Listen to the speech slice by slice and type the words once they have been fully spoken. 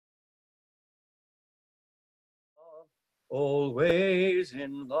always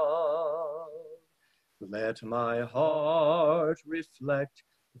in love. Let my heart reflect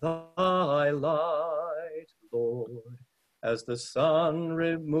thy light, Lord, as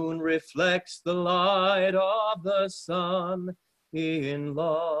the moon reflects the light of the sun, in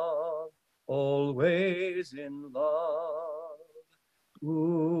love, always in love.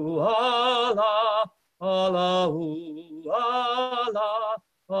 Ooh, Allah, Allah, ooh, Allah,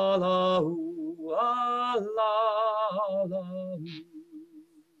 Allah, ooh, Allah, Allah,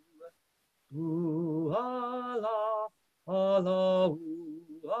 ooh, Allah, Allah,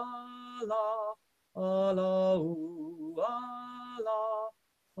 ooh, Allah, Allah, ooh, Allah,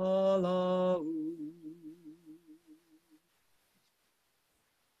 Allah, ooh.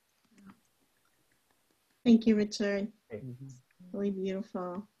 Thank you, Richard. Really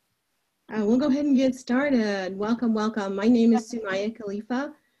beautiful. We'll go ahead and get started. Welcome, welcome. My name is Sumaya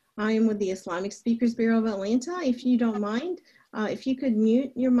Khalifa. I am with the Islamic Speakers Bureau of Atlanta. If you don't mind, if you could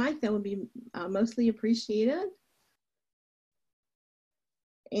mute your mic, that would be mostly appreciated.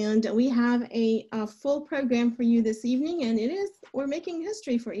 And we have a full program for you this evening, and we're making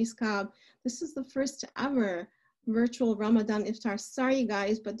history for East Cobb. This is the first ever virtual Ramadan Iftar. Sorry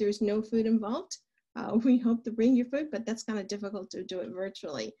guys, but there's no food involved. We hope to bring your food, but that's kind of difficult to do it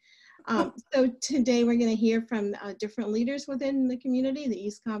virtually. So today we're going to hear from different leaders within the community, the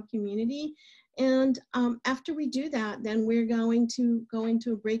East Cobb community. And after we do that, then we're going to go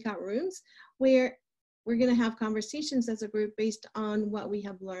into breakout rooms where we're going to have conversations as a group based on what we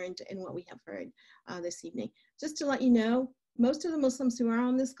have learned and what we have heard this evening. Just to let you know, most of the Muslims who are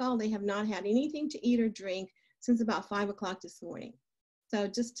on this call, they have not had anything to eat or drink since about 5 o'clock this morning. So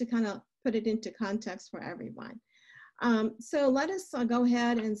just to kind of put it into context for everyone. So let us go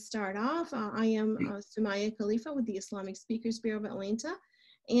ahead and start off. I am Sumaya Khalifa with the Islamic Speakers Bureau of Atlanta.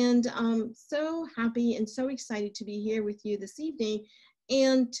 And I'm so happy and so excited to be here with you this evening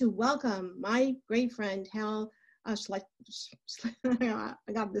and to welcome my great friend, Hal. I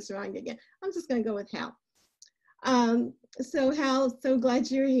got this wrong again. I'm just going to go with Hal. So Hal, so glad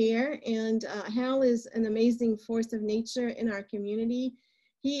you're here. And Hal is an amazing force of nature in our community.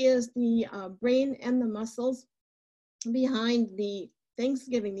 He is the brain and the muscles behind the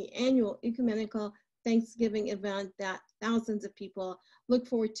Thanksgiving, the annual ecumenical Thanksgiving event that thousands of people look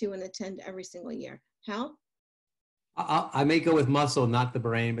forward to and attend every single year. Hal? I may go with muscle, not the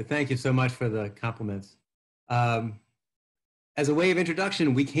brain, but thank you so much for the compliments. As a way of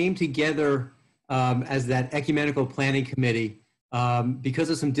introduction, we came together as that ecumenical planning committee because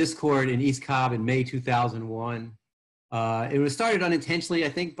of some discord in East Cobb in May 2001. It was started unintentionally, I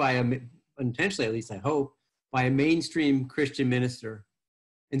think, intentionally at least I hope, by a mainstream Christian minister.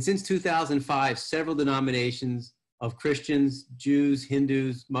 And since 2005, several denominations of Christians, Jews,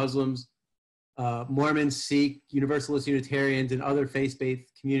 Hindus, Muslims, Mormons, Sikh, Universalist Unitarians, and other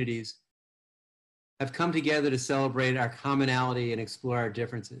faith-based communities have come together to celebrate our commonality and explore our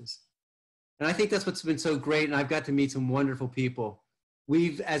differences. And I think that's what's been so great, and I've got to meet some wonderful people.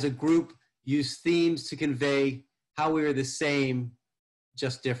 We've, as a group, used themes to convey how we are the same,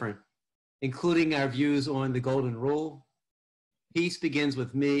 just different, including our views on the golden rule, peace begins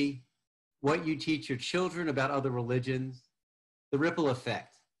with me, what you teach your children about other religions, the ripple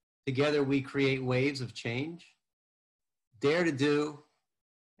effect. Together we create waves of change, dare to do,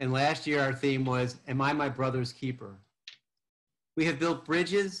 and last year our theme was, am I my brother's keeper? We have built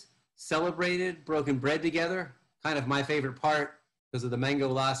bridges, celebrated, broken bread together, kind of my favorite part because of the mango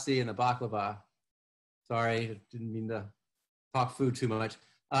lassi and the baklava. Sorry, I didn't mean to talk food too much.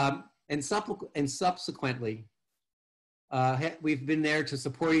 And subsequently, we've been there to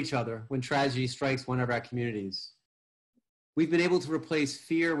support each other when tragedy strikes one of our communities. We've been able to replace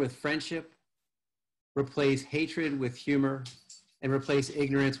fear with friendship, replace hatred with humor, and replace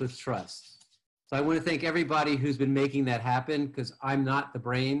ignorance with trust. So I want to thank everybody who's been making that happen, because I'm not the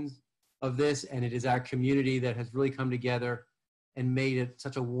brains of this, and it is our community that has really come together and made it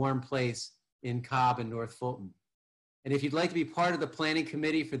such a warm place in Cobb and North Fulton. And if you'd like to be part of the planning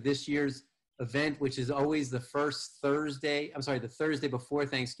committee for this year's event, which is always the Thursday before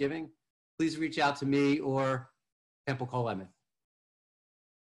Thanksgiving, please reach out to me or Temple Cole-Emmett.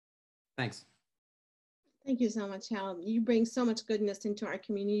 Thanks. Thank you so much, Hal. You bring so much goodness into our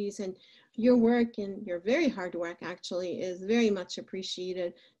communities, and your work and your very hard work actually is very much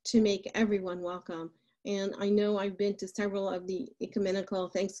appreciated to make everyone welcome. And I know I've been to several of the ecumenical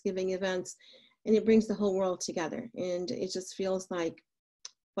Thanksgiving events, and it brings the whole world together, and it just feels like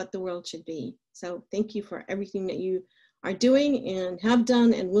what the world should be. So thank you for everything that you are doing and have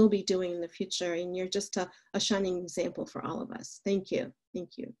done and will be doing in the future, and you're just a shining example for all of us. Thank you.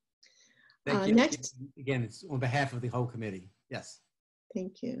 Thank you. Thank you. Next. Again, it's on behalf of the whole committee. Yes.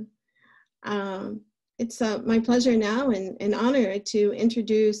 Thank you. It's my pleasure now and an honor to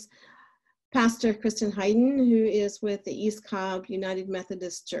introduce Pastor Kristen Hayden, who is with the East Cobb United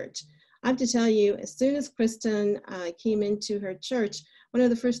Methodist Church. I have to tell you, as soon as Kristen came into her church, one of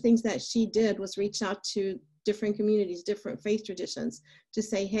the first things that she did was reach out to different communities, different faith traditions, to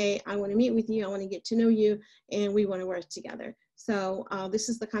say, hey, I want to meet with you, I want to get to know you, and we want to work together. So this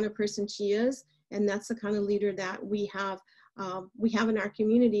is the kind of person she is, and that's the kind of leader that we have in our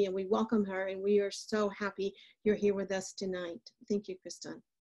community, and we welcome her, and we are so happy you're here with us tonight. Thank you, Kristen.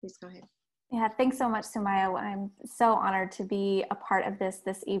 Please go ahead. Yeah, thanks so much, Sumaya. I'm so honored to be a part of this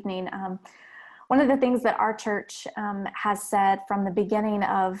evening. One of the things that our church has said from the beginning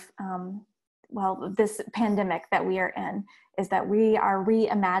of, this pandemic that we are in, is that we are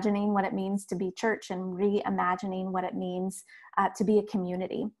reimagining what it means to be church and reimagining what it means to be a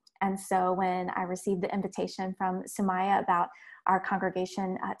community. And so when I received the invitation from Sumaya about our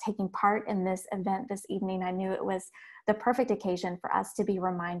congregation taking part in this event this evening, I knew it was the perfect occasion for us to be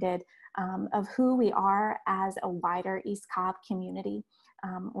reminded of who we are as a wider East Cobb community.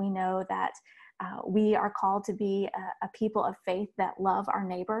 We know that we are called to be a people of faith that love our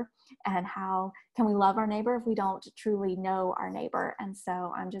neighbor. And how can we love our neighbor if we don't truly know our neighbor? And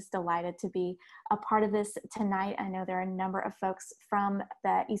so I'm just delighted to be a part of this tonight. I know there are a number of folks from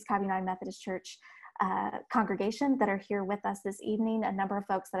the East Cobb United Methodist Church congregation that are here with us this evening, a number of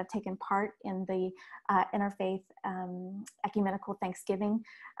folks that have taken part in the Interfaith Ecumenical Thanksgiving.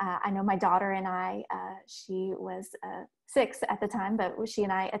 I know my daughter and I, she was 6 at the time, but she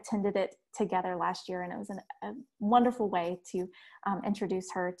and I attended it together last year, and it was a wonderful way to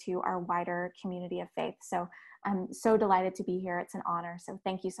introduce her to our wider community of faith. So I'm so delighted to be here. It's an honor. So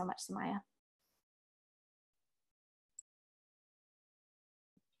thank you so much, Sumaya.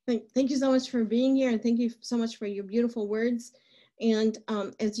 Thank you so much for being here, and thank you so much for your beautiful words. And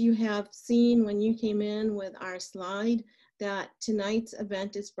as you have seen when you came in with our slide, that tonight's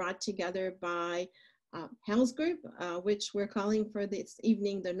event is brought together by Hal's group, which we're calling for this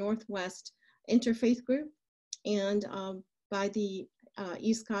evening the Northwest Interfaith group, and by the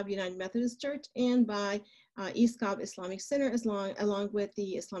East Cobb United Methodist Church, and by East Cobb Islamic Center, along with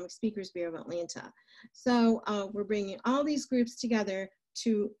the Islamic Speakers Bureau of Atlanta. So we're bringing all these groups together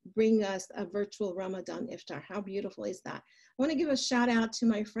to bring us a virtual Ramadan Iftar. How beautiful is that? I want to give a shout out to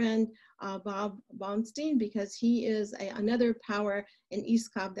my friend Bob Bonstein, because he is another power in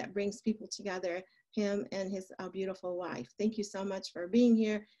East Cobb that brings people together, him and his beautiful wife. Thank you so much for being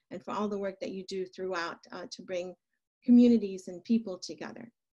here and for all the work that you do throughout to bring communities and people together.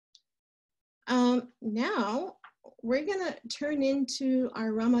 Now we're gonna turn into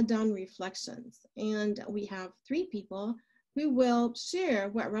our Ramadan reflections, and we have 3 people who will share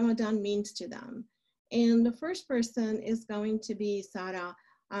what Ramadan means to them. And the first person is going to be Sarah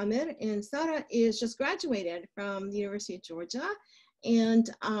Amir, and Sarah is just graduated from the University of Georgia, and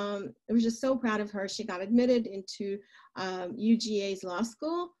we're just so proud of her. She got admitted into UGA's law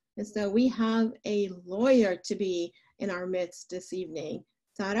school, and so we have a lawyer to be in our midst this evening.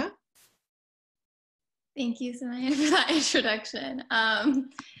 Sarah? Thank you, Sumaya, for that introduction.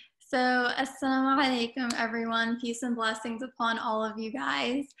 So, assalamu alaikum, everyone. Peace and blessings upon all of you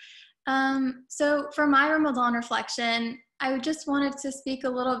guys. So for my Ramadan reflection, I just wanted to speak a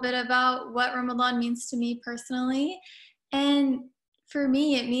little bit about what Ramadan means to me personally. And for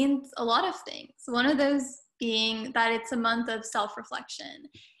me, it means a lot of things. One of those being that it's a month of self-reflection.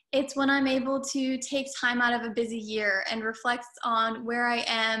 It's when I'm able to take time out of a busy year and reflect on where I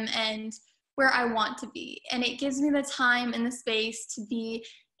am and where I want to be. And it gives me the time and the space to be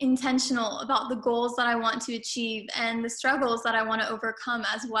intentional about the goals that I want to achieve and the struggles that I want to overcome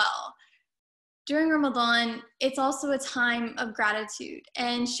as well. During Ramadan, it's also a time of gratitude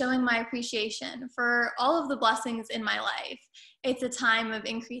and showing my appreciation for all of the blessings in my life. It's a time of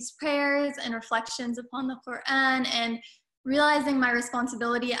increased prayers and reflections upon the Quran and realizing my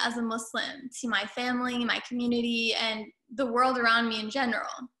responsibility as a Muslim to my family, my community, and the world around me in general.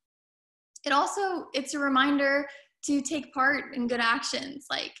 It's a reminder to take part in good actions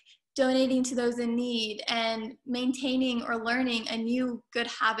like donating to those in need and maintaining or learning a new good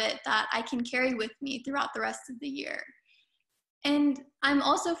habit that I can carry with me throughout the rest of the year. And I'm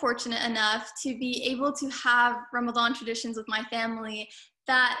also fortunate enough to be able to have Ramadan traditions with my family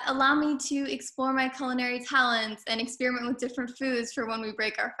that allow me to explore my culinary talents and experiment with different foods for when we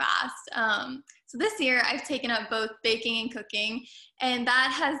break our fast. So this year I've taken up both baking and cooking, and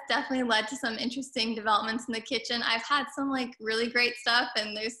that has definitely led to some interesting developments in the kitchen. I've had some like really great stuff,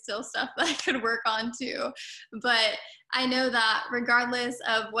 and there's still stuff that I could work on too. But I know that regardless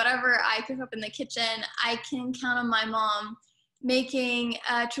of whatever I cook up in the kitchen, I can count on my mom making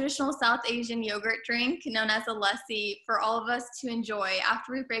a traditional South Asian yogurt drink known as a lassi for all of us to enjoy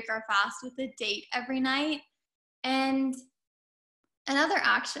after we break our fast with a date every night. And another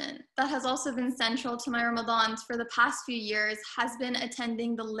action that has also been central to my Ramadans for the past few years has been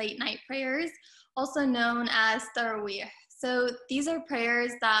attending the late night prayers, also known as Taraweeh. So these are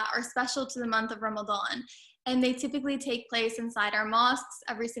prayers that are special to the month of Ramadan, and they typically take place inside our mosques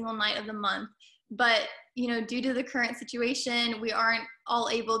every single night of the month. But, you know, due to the current situation, we aren't all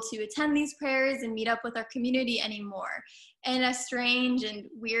able to attend these prayers and meet up with our community anymore. And as strange and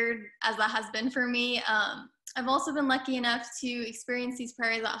weird as that has been for me, I've also been lucky enough to experience these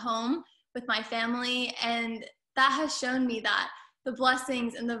prayers at home with my family. And that has shown me that the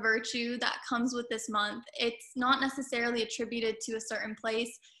blessings and the virtue that comes with this month, it's not necessarily attributed to a certain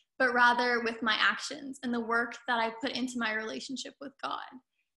place, but rather with my actions and the work that I put into my relationship with God.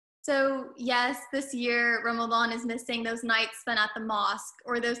 So yes, this year Ramadan is missing those nights spent at the mosque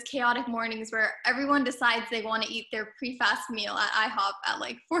or those chaotic mornings where everyone decides they want to eat their pre-fast meal at IHOP at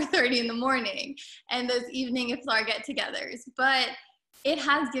like 4:30 in the morning, and those evening iftar get-togethers. But it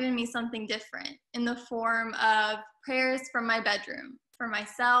has given me something different in the form of prayers from my bedroom, for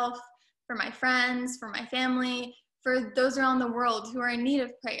myself, for my friends, for my family, for those around the world who are in need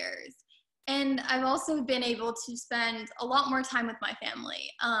of prayers. And I've also been able to spend a lot more time with my family.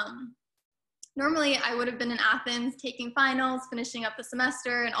 Normally, I would have been in Athens taking finals, finishing up the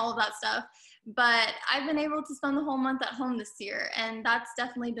semester, and all of that stuff. But I've been able to spend the whole month at home this year, and that's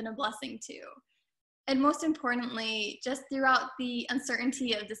definitely been a blessing too. And most importantly, just throughout the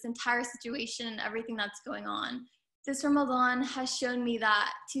uncertainty of this entire situation and everything that's going on, this Ramadan has shown me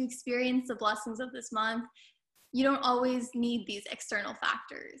that to experience the blessings of this month, you don't always need these external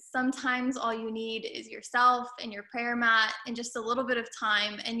factors. Sometimes all you need is yourself and your prayer mat and just a little bit of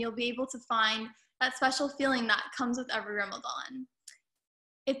time, and you'll be able to find that special feeling that comes with every Ramadan.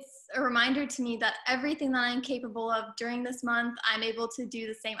 It's a reminder to me that everything that I'm capable of during this month, I'm able to do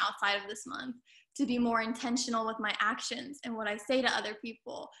the same outside of this month, to be more intentional with my actions and what I say to other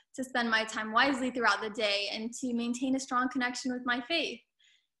people, to spend my time wisely throughout the day, and to maintain a strong connection with my faith.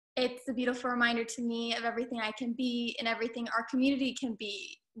 It's a beautiful reminder to me of everything I can be and everything our community can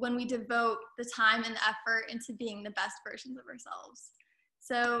be when we devote the time and the effort into being the best versions of ourselves.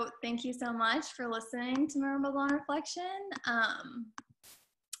 So thank you so much for listening to my Ramadan reflection.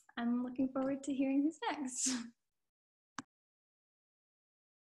 I'm looking forward to hearing who's next.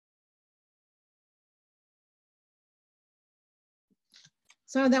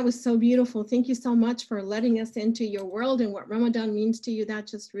 So that was so beautiful. Thank you so much for letting us into your world and what Ramadan means to you. That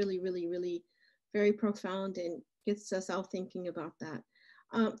just really, really, really very profound and gets us all thinking about that.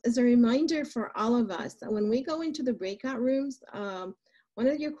 As a reminder for all of us, when we go into the breakout rooms, one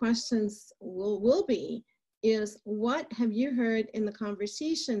of your questions will be is, what have you heard in the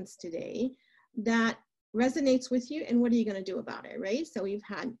conversations today that resonates with you, and what are you going to do about it, right? So we've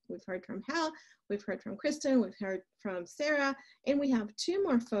heard from Hal, we've heard from Kristen, we've heard from Sarah, and we have two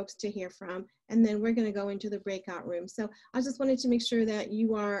more folks to hear from, and then we're going to go into the breakout room. So I just wanted to make sure that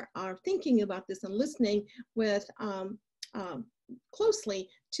you are thinking about this and listening with closely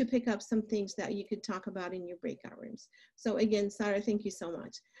to pick up some things that you could talk about in your breakout rooms. So again, Sarah, thank you so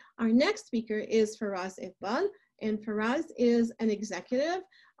much. Our next speaker is Faraz Iqbal, and Faraz is an executive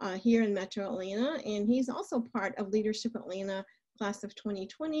here in Metro Atlanta, and he's also part of Leadership Atlanta class of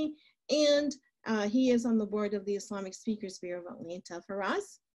 2020, and he is on the board of the Islamic Speakers Bureau of Atlanta.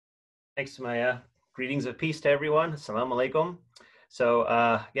 Faraz? Thanks, Sumaya. Greetings of peace to everyone. Assalamu alaikum. So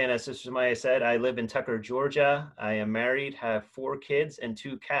again, as Sister Sumaya said, I live in Tucker, Georgia. I am married, have 4 kids and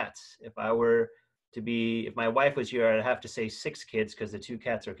 2 cats. If my wife was here, I'd have to say 6 kids because the 2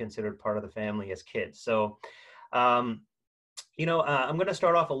 cats are considered part of the family as kids. So, I'm going to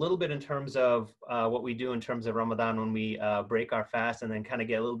start off a little bit in terms of what we do in terms of Ramadan when we break our fast, and then kind of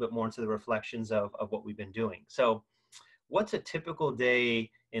get a little bit more into the reflections of what we've been doing. So what's a typical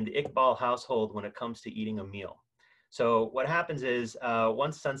day in the Iqbal household when it comes to eating a meal? So what happens is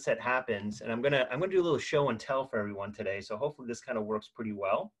once sunset happens, and I'm gonna do a little show and tell for everyone today. So hopefully this kind of works pretty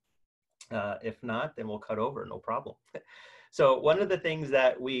well. If not, then we'll cut over, no problem. So one of the things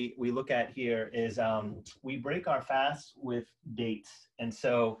that we look at here is we break our fast with dates. And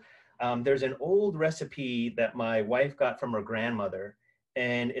so there's an old recipe that my wife got from her grandmother,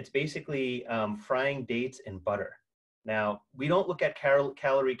 and it's basically frying dates in butter. Now, we don't look at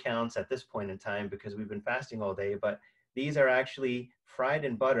calorie counts at this point in time because we've been fasting all day, but these are actually fried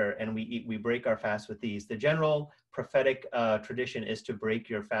in butter, and we break our fast with these. The general prophetic tradition is to break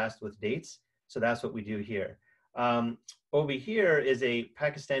your fast with dates, so that's what we do here. Over here is a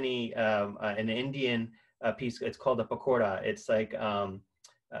Pakistani, an Indian piece. It's called a pakoda. It's like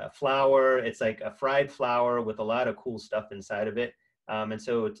flour. It's like a fried flour with a lot of cool stuff inside of it. And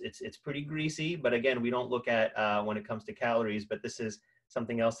so it's pretty greasy, but again, we don't look at when it comes to calories, but this is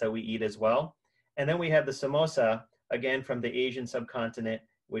something else that we eat as well. And then we have the samosa, again, from the Asian subcontinent,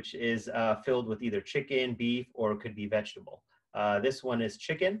 which is filled with either chicken, beef, or it could be vegetable. This one is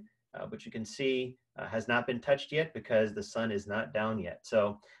chicken, which you can see has not been touched yet because the sun is not down yet.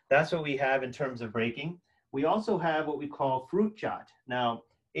 So that's what we have in terms of breaking. We also have what we call fruit chaat. Now,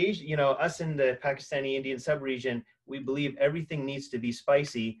 Asia, you know, us in the Pakistani Indian sub-region, we believe everything needs to be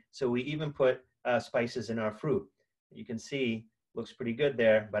spicy, so we even put spices in our fruit. You can see, looks pretty good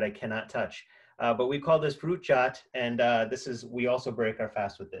there, but I cannot touch. But we call this fruit chaat, and we also break our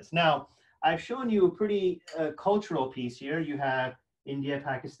fast with this. Now, I've shown you a pretty cultural piece here. You have India,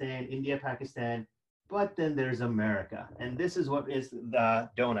 Pakistan, but then there's America, and this is what is the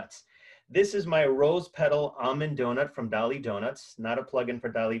donuts. This is my rose petal almond donut from Dali Donuts. Not a plug-in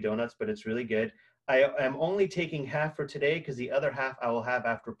for Dali Donuts, but it's really good. I am only taking half for today because the other half I will have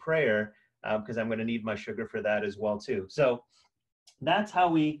after prayer because I'm going to need my sugar for that as well too. So that's how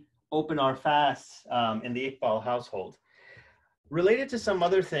we open our fasts in the Iqbal household. Related to some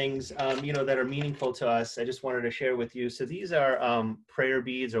other things, you know, that are meaningful to us, I just wanted to share with you. So these are prayer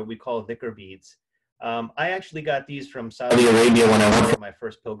beads, or we call dhikr beads. I actually got these from Saudi Arabia when I went for my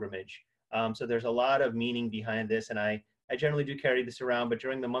first pilgrimage. So there's a lot of meaning behind this, and I generally do carry this around, but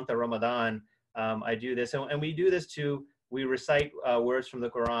during the month of Ramadan, I do this, and we do this too. We recite words from the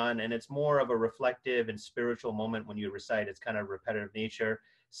Quran, and it's more of a reflective and spiritual moment when you recite. It's kind of repetitive nature,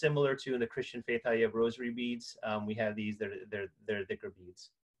 similar to in the Christian faith how you have rosary beads. We have these, they're dhikr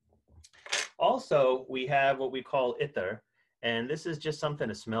beads. Also, we have what we call Iftar, and this is just something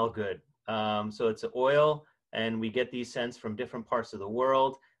to smell good. So it's an oil, and we get these scents from different parts of the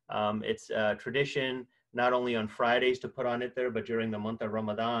world. It's a tradition not only on Fridays to put on Iftar, but during the month of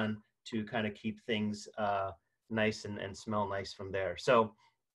Ramadan to kind of keep things nice and smell nice from there. So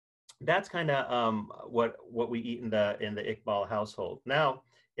that's kind of what we eat in the Iqbal household. Now,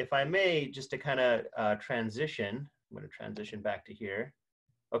 if I may, just to kind of transition, I'm going to transition back to here.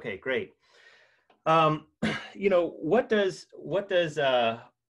 Okay, great. You know, what does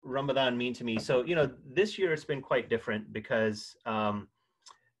Ramadan mean to me? So, you know, this year it's been quite different because,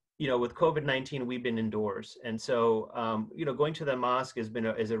 you know, with COVID-19, we've been indoors. And so, you know, going to the mosque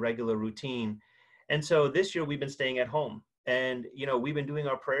is a regular routine. And so this year we've been staying at home, and, you know, we've been doing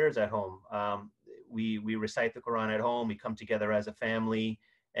our prayers at home. We recite the Quran at home. We come together as a family,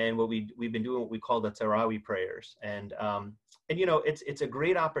 and we've been doing what we call the Tarawih prayers. And you know, it's a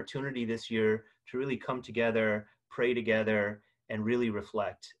great opportunity this year to really come together, pray together, and really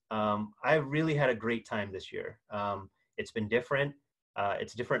reflect. I've really had a great time this year. It's been different.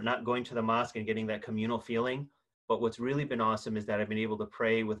 It's different not going to the mosque and getting that communal feeling. But what's really been awesome is that I've been able to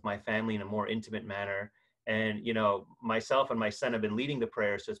pray with my family in a more intimate manner. And, you know, myself and my son have been leading the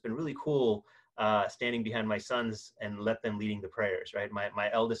prayers. So it's been really cool standing behind my sons and let them leading the prayers, right? My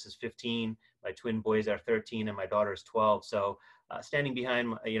eldest is 15, my twin boys are 13, and my daughter is 12. So standing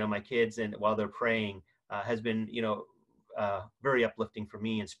behind, you know, my kids and while they're praying has been, you know, very uplifting for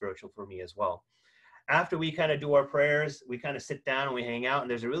me and spiritual for me as well. After we kind of do our prayers, we kind of sit down and we hang out. And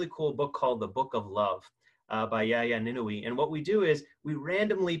there's a really cool book called The Book of Love by Yahya Ninawi. And what we do is we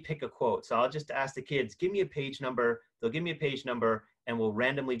randomly pick a quote. So I'll just ask the kids, give me a page number. They'll give me a page number, and we'll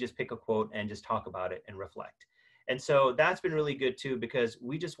randomly just pick a quote and just talk about it and reflect. And so that's been really good too, because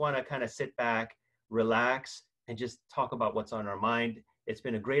we just want to kind of sit back, relax, and just talk about what's on our mind. It's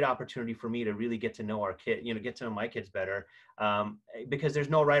been a great opportunity for me to really get to know our kid, you know, get to know my kids better, because there's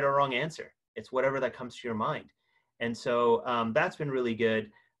no right or wrong answer. It's whatever that comes to your mind. And so that's been really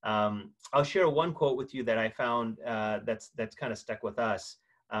good. I'll share one quote with you that I found that's kind of stuck with us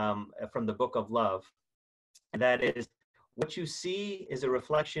from the Book of Love. And that is, what you see is a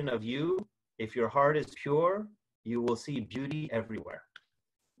reflection of you. If your heart is pure, you will see beauty everywhere.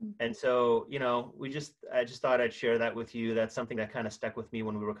 And so, you know, I just thought I'd share that with you. That's something that kind of stuck with me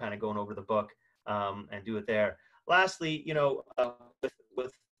when we were kind of going over the book and do it there. Lastly, you know,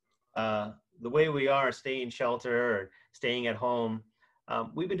 with the way we are staying shelter or staying at home,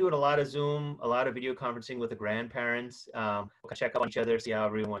 we've been doing a lot of Zoom, a lot of video conferencing with the grandparents. We'll check up on each other, see how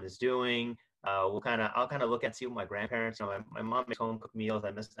everyone is doing. I'll kind of look and see what my grandparents, my mom makes home cooked meals.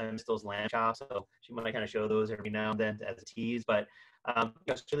 I miss those lamb chops, so she might kind of show those every now and then as a tease. But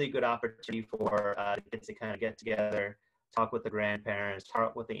it's a really good opportunity for the kids to kind of get together, talk with the grandparents,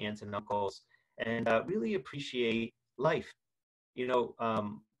 talk with the aunts and uncles, and really appreciate life.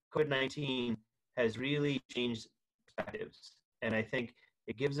 COVID-19 has really changed perspectives, and I think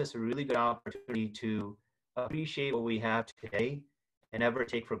it gives us a really good opportunity to appreciate what we have today and never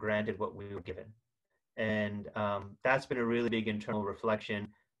take for granted what we were given. And that's been a really big internal reflection,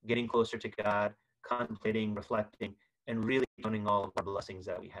 getting closer to God, contemplating, reflecting, and really counting all of our blessings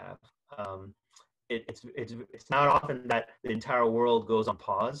that we have. It's not often that the entire world goes on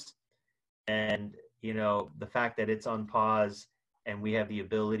pause, and the fact that it's on pause and we have the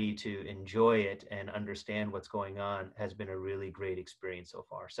ability to enjoy it and understand what's going on has been a really great experience so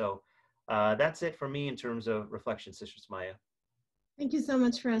far. So that's it for me in terms of reflection, Sister Sumaya. Thank you so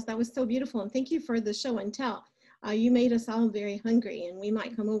much, Faraz. That was so beautiful. And thank you for the show and tell. You made us all very hungry, and we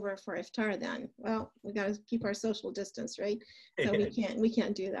might come over for Iftar then. Well, we got to keep our social distance, right? So we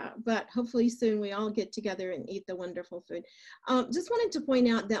can't do that. But hopefully soon we all get together and eat the wonderful food. Just wanted to point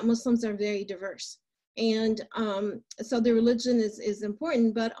out that Muslims are very diverse. And so the religion is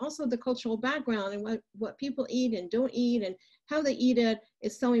important, but also the cultural background and what people eat and don't eat and how they eat it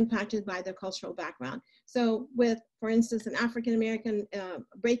is so impacted by the cultural background. So with, for instance, an African American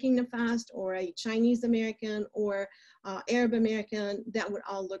breaking the fast, or a Chinese American, or Arab American, that would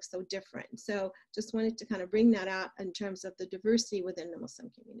all look so different. So just wanted to kind of bring that out in terms of the diversity within the Muslim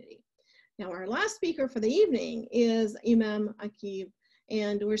community. Now, our last speaker for the evening is Imam Akib.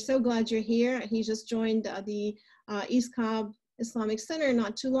 And we're so glad you're here. He just joined the ECUMC Islamic Center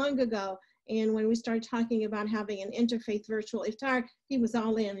not too long ago. And when we started talking about having an interfaith virtual iftar, he was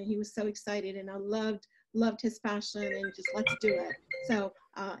all in, and he was so excited, and I loved his passion, and just let's do it. So,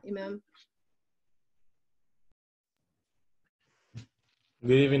 Imam.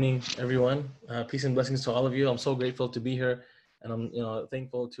 Good evening, everyone. Peace and blessings to all of you. I'm so grateful to be here, and I'm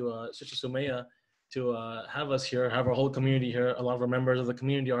thankful to Sister Sumaya to have us here, have our whole community here. A lot of our members of the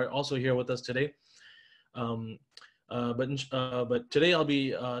community are also here with us today. But today I'll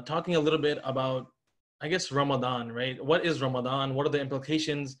be talking a little bit about, I guess, Ramadan, right? What is Ramadan? What are the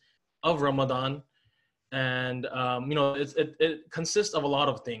implications of Ramadan? And it consists of a lot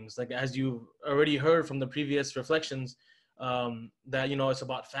of things. Like, as you've already heard from the previous reflections, that it's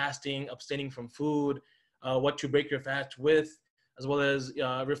about fasting, abstaining from food, what to break your fast with, as well as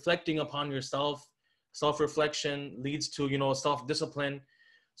reflecting upon yourself. Self-reflection leads to self-discipline.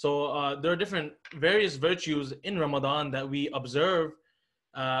 So there are various virtues in Ramadan that we observe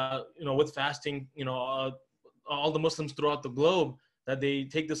with fasting. All the Muslims throughout the globe, that they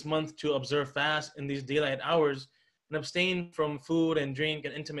take this month to observe fast in these daylight hours and abstain from food and drink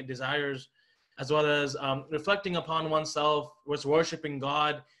and intimate desires, as well as reflecting upon oneself, was worshiping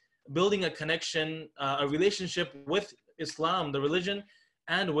God, building a connection, a relationship with Islam, the religion,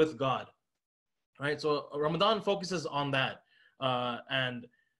 and with God. Right, so Ramadan focuses on that, and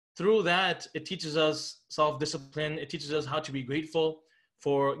through that, it teaches us self-discipline. It teaches us how to be grateful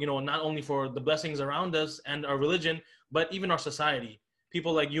for, not only for the blessings around us and our religion, but even our society.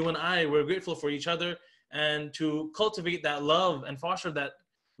 People like you and I, we're grateful for each other, and to cultivate that love and foster that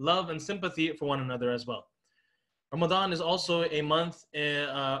love and sympathy for one another as well. Ramadan is also a month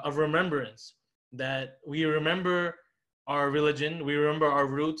of remembrance, that we remember our religion, we remember our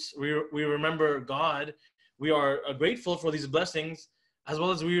roots, we remember God, we are grateful for these blessings, as well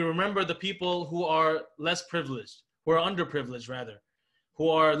as we remember the people who are less privileged, who are underprivileged rather, who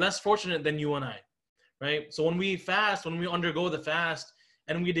are less fortunate than you and I, right? So when we fast, when we undergo the fast,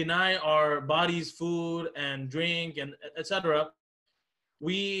 and we deny our bodies food and drink and etc.,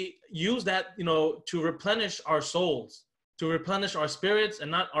 we use that to replenish our souls, to replenish our spirits and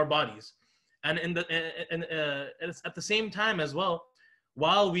not our bodies. And at the same time as well,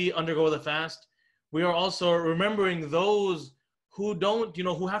 while we undergo the fast, we are also remembering those who don't,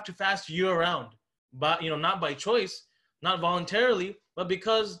 who have to fast year round, but not by choice, not voluntarily, but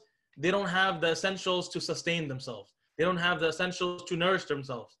because they don't have the essentials to sustain themselves. They don't have the essentials to nourish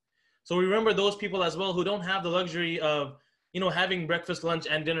themselves. So we remember those people as well who don't have the luxury of, having breakfast, lunch,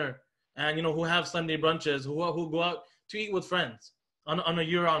 and dinner, and who have Sunday brunches, who go out to eat with friends on a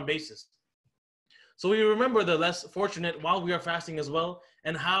year-round basis. So we remember the less fortunate while we are fasting as well,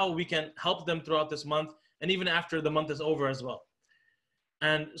 and how we can help them throughout this month and even after the month is over as well.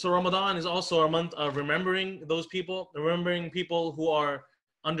 And so Ramadan is also a month of remembering those people, remembering people who are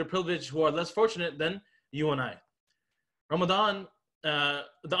underprivileged, who are less fortunate than you and I. Ramadan,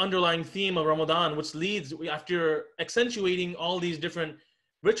 the underlying theme of Ramadan, which leads, after accentuating all these different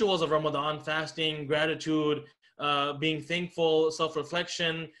rituals of Ramadan, fasting, gratitude, being thankful,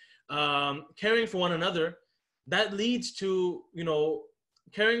 self-reflection, caring for one another, that leads to, you know,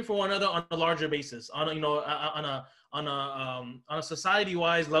 caring for one another on a larger basis, on a, you know, on a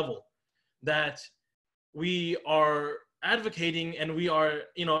society-wise level, that we are advocating and we are,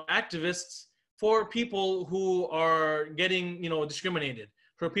 you know, activists for people who are getting, you know, discriminated,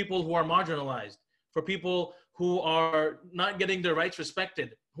 for people who are marginalized, for people who are not getting their rights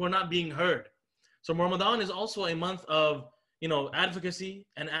respected, who are not being heard. So Ramadan is also a month of, you know, advocacy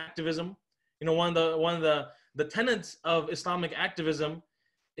and activism. You know, one of the tenets of Islamic activism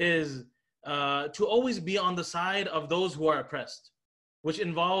is to always be on the side of those who are oppressed, which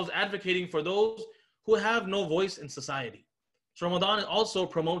involves advocating for those who have no voice in society. So Ramadan also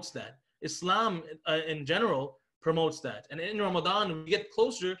promotes that. Islam in general promotes that. And in Ramadan, we get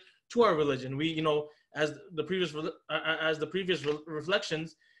closer to our religion. We, you know, as the previous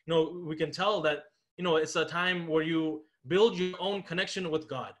reflections, you know, we can tell that, you know, it's a time where you build your own connection with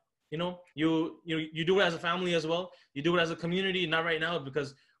God. You know, you do it as a family as well. You do it as a community, not right now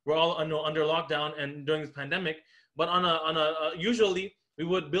because we're all under lockdown and during this pandemic, but usually we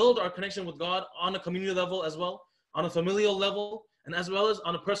would build our connection with God on a community level as well, on a familial level, and as well as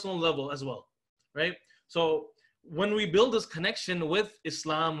on a personal level as well, right? So when we build this connection with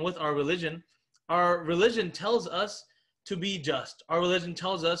Islam, with our religion tells us to be just. Our religion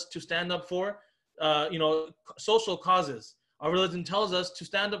tells us to stand up for, you know, social causes. Our religion tells us to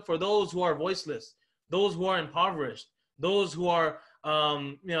stand up for those who are voiceless, those who are impoverished, those who are,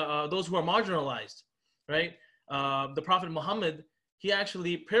 those who are marginalized, right? The Prophet Muhammad, he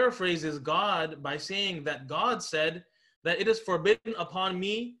actually paraphrases God by saying that God said that it is forbidden upon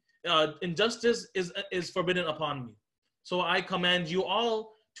me, injustice is forbidden upon me. So I command you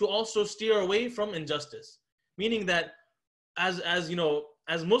all to also steer away from injustice. Meaning that as you know,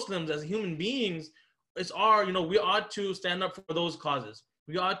 as Muslims, as human beings, it's our, you know, we ought to stand up for those causes.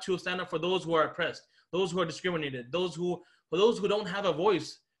 We ought to stand up for those who are oppressed, those who are discriminated, those who don't have a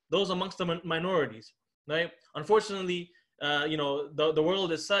voice, those amongst the minorities, right? Unfortunately, you know, the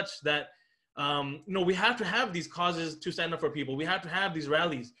world is such that, you know, we have to have these causes to stand up for people. We have to have these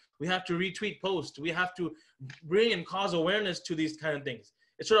rallies. We have to retweet posts. We have to bring and cause awareness to these kind of things.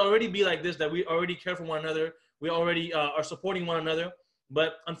 It should already be like this, that we already care for one another. We already are supporting one another.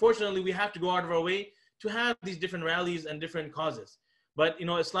 But unfortunately, we have to go out of our way to have these different rallies and different causes. But, you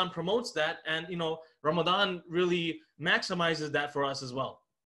know, Islam promotes that. And, you know, Ramadan really maximizes that for us as well.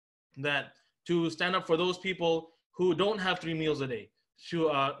 That to stand up for those people who don't have 3 meals a day,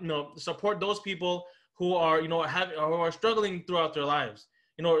 to, you know, support those people who are, you know, who are struggling throughout their lives,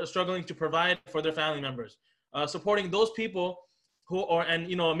 you know, struggling to provide for their family members, supporting those people who are, and,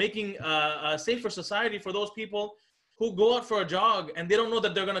 you know, making a safer society for those people who go out for a jog and they don't know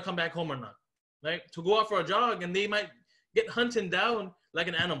that they're going to come back home or not, right? To go out for a jog and they might get hunted down like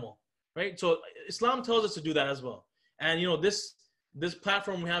an animal, right? So Islam tells us to do that as well. And, you know, this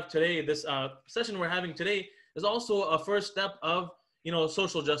platform we have today, this session we're having today, is also a first step of, you know,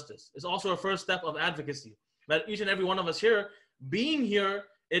 social justice. It's also a first step of advocacy. That each and every one of us here, being here,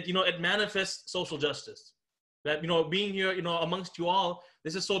 it, you know, it manifests social justice. That, you know, being here, you know, amongst you all,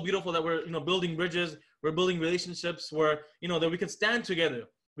 this is so beautiful that we're, you know, building bridges, we're building relationships where, you know, that we can stand together,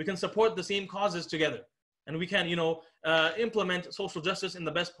 we can support the same causes together, and we can, you know, implement social justice in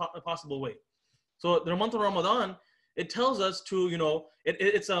the best possible way. So the month of Ramadan, it tells us to, you know,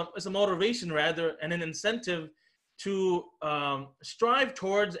 it's a motivation rather, and an incentive to strive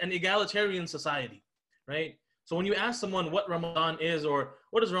towards an egalitarian society, right? So when you ask someone what Ramadan is or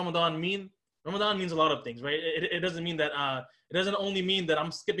what does Ramadan mean, Ramadan means a lot of things, right? It doesn't mean that, it doesn't only mean that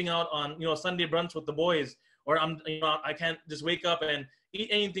I'm skipping out on, you know, Sunday brunch with the boys, or I can't just wake up and eat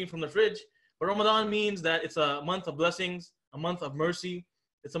anything from the fridge. But Ramadan means that it's a month of blessings, a month of mercy.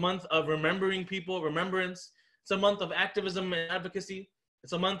 It's a month of remembering people, remembrance. It's a month of activism and advocacy.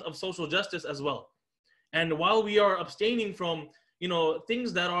 It's a month of social justice as well. And while we are abstaining from, you know,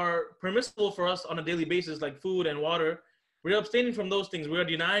 things that are permissible for us on a daily basis, like food and water, we're abstaining from those things. We are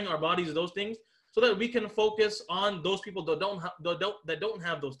denying our bodies those things so that we can focus on those people that don't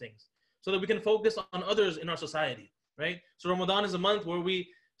have those things, so that we can focus on others in our society, right? So Ramadan is a month where we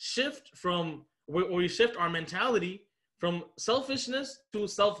shift our mentality from selfishness to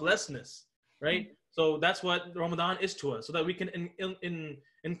selflessness, right? So that's what Ramadan is to us, so that we can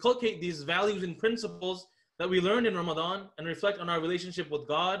inculcate these values and principles that we learned in Ramadan and reflect on our relationship with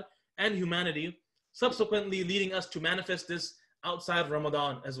God and humanity, subsequently leading us to manifest this outside of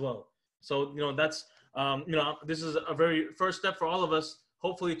Ramadan as well. So, you know, that's, you know, this is a very first step for all of us,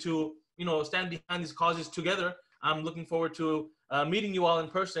 hopefully, to, you know, stand behind these causes together. I'm looking forward to meeting you all in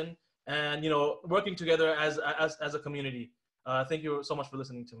person and, you know, working together as a community. Thank you so much for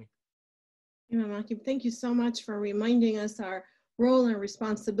listening to me. Thank you so much for reminding us our role and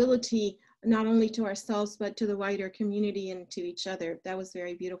responsibility, not only to ourselves, but to the wider community and to each other. That was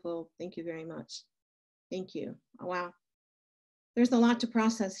very beautiful. Thank you very much. Thank you. Oh, wow. There's a lot to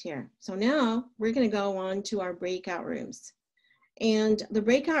process here. So now we're going to go on to our breakout rooms. And the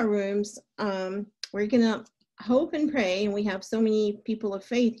breakout rooms, we're going to hope and pray, and we have so many people of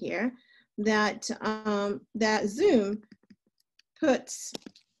faith here, that, that Zoom puts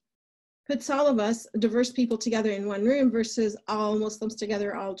all of us, diverse people, together in one room versus all Muslims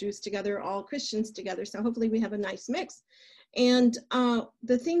together, all Jews together, all Christians together. So hopefully we have a nice mix. And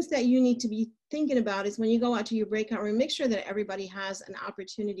the things that you need to be thinking about is when you go out to your breakout room, make sure that everybody has an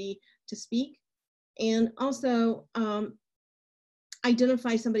opportunity to speak. And also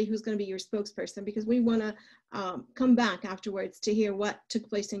identify somebody who's going to be your spokesperson, because we want to come back afterwards to hear what took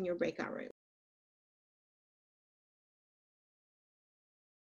place in your breakout room.